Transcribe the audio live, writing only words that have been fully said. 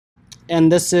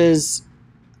and this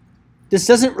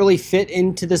doesn't really fit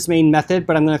into this main method,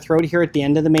 but I'm going to throw it here at the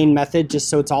end of the main method just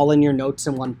so it's all in your notes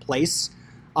in one place.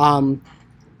 And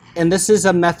this is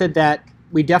a method that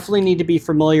we definitely need to be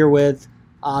familiar with,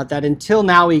 that until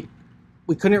now we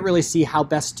couldn't really see how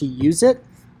best to use it.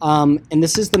 And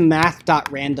this is the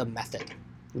Math.random method.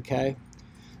 Okay,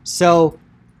 so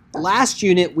last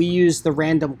unit we used the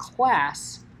random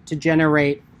class to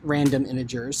generate random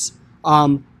integers,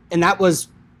 and that was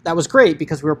great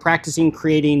because we were practicing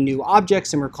creating new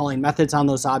objects and we're calling methods on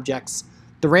those objects.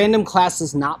 The random class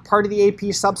is not part of the AP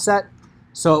subset,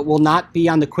 so it will not be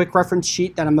on the quick reference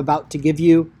sheet that I'm about to give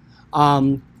you.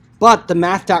 But the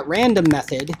Math.random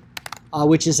method,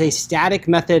 which is a static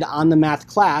method on the math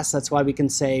class, that's why we can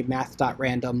say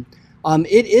Math.random,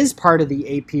 it is part of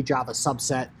the AP Java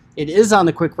subset. It is on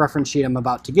the quick reference sheet I'm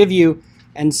about to give you,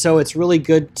 and so it's really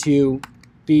good to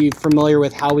be familiar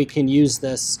with how we can use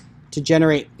this to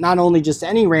generate not only just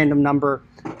any random number,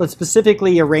 but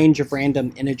specifically a range of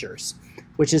random integers,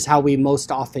 which is how we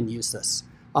most often use this.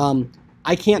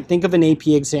 I can't think of an AP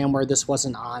exam where this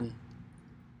wasn't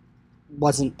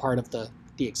part of the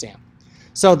exam.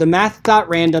 So the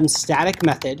Math.random static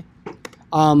method,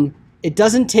 it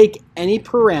doesn't take any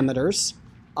parameters,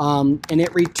 and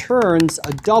it returns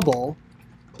a double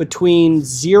between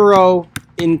 0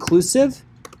 inclusive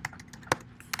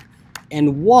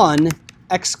and 1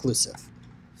 exclusive.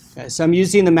 Okay, so I'm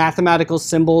using the mathematical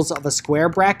symbols of a square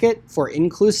bracket for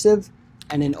inclusive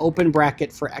and an open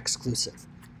bracket for exclusive.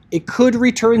 It could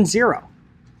return 0.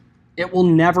 It will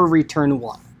never return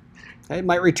 1. Okay, it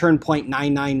might return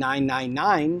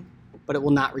 0.99999, but it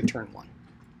will not return 1.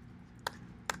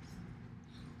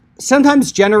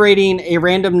 Sometimes generating a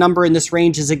random number in this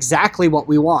range is exactly what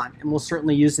we want, and we'll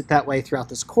certainly use it that way throughout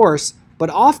this course, but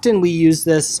often we use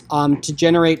this to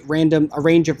generate a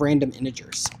range of random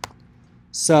integers.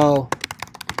 So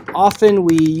often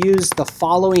we use the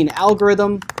following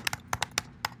algorithm,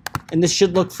 and this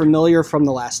should look familiar from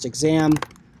the last exam,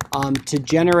 to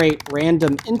generate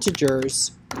random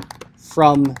integers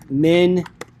from min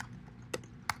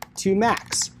to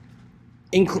max,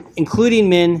 including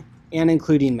min and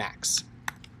including max.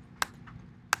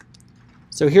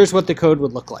 So here's what the code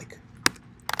would look like.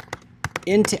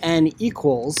 Int n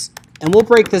equals, and we'll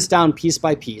break this down piece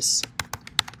by piece.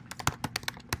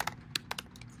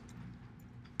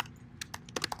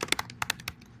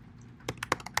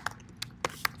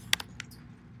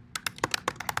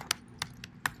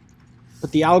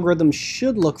 But the algorithm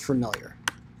should look familiar.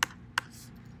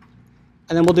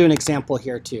 And then we'll do an example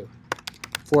here too.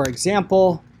 For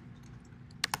example,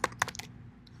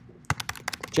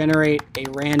 generate a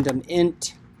random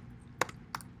int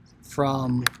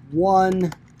from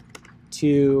 1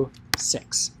 to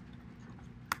 6.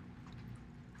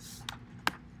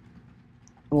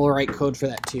 And we'll write code for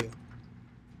that too.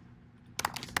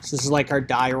 So this is like our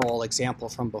die roll example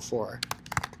from before.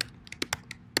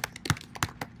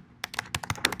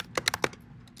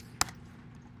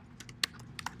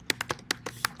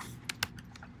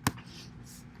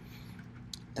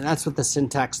 And that's what the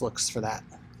syntax looks for that.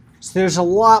 So there's a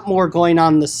lot more going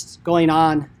on in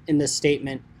this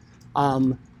statement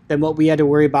than what we had to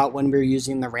worry about when we were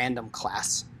using the random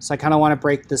class. So I kind of want to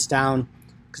break this down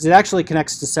because it actually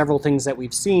connects to several things that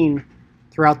we've seen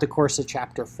throughout the course of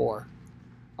Chapter 4.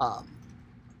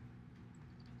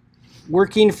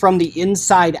 Working from the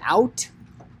inside out,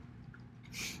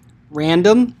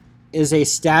 random is a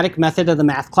static method of the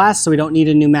math class, so we don't need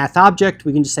a new math object.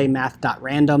 We can just say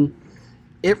math.random.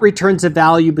 It returns a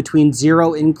value between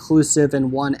 0 inclusive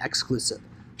and 1 exclusive.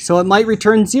 So it might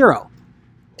return 0.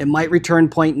 It might return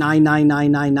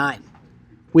 0.99999.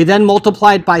 We then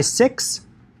multiply it by 6.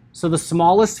 So the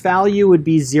smallest value would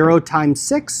be 0 times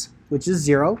 6, which is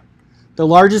 0. The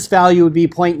largest value would be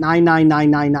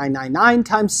 0.9999999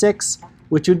 times 6,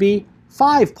 which would be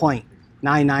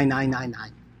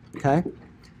 5.99999. Okay?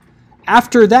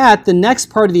 After that, the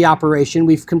next part of the operation,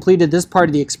 we've completed this part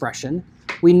of the expression.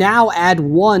 We now add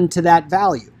 1 to that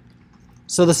value.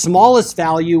 So the smallest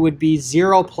value would be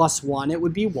 0 plus 1. It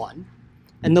would be 1.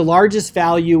 And the largest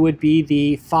value would be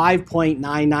the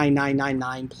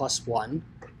 5.99999 plus 1,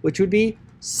 which would be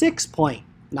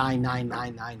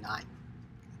 6.99999.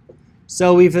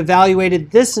 So we've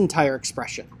evaluated this entire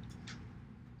expression.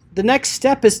 The next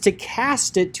step is to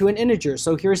cast it to an integer.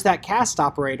 So here's that cast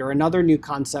operator, another new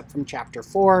concept from Chapter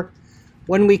 4.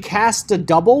 When we cast a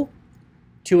double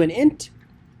to an int,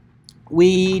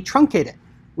 we truncate it.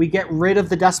 We get rid of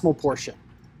the decimal portion.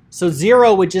 So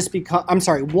 1 would just become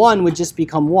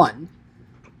 1,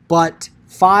 but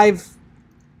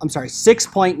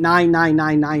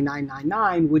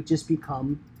 6.9999999 would just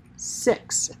become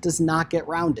 6. It does not get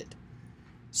rounded.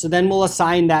 So then we'll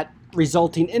assign that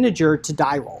resulting integer to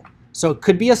die roll. So it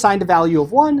could be assigned a value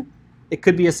of 1, it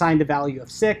could be assigned a value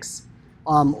of 6,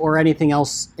 or anything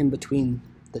else in between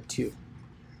the two.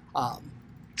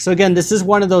 So again, this is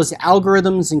one of those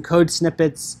algorithms and code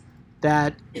snippets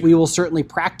that we will certainly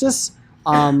practice,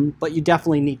 but you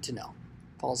definitely need to know.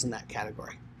 Falls in that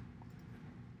category.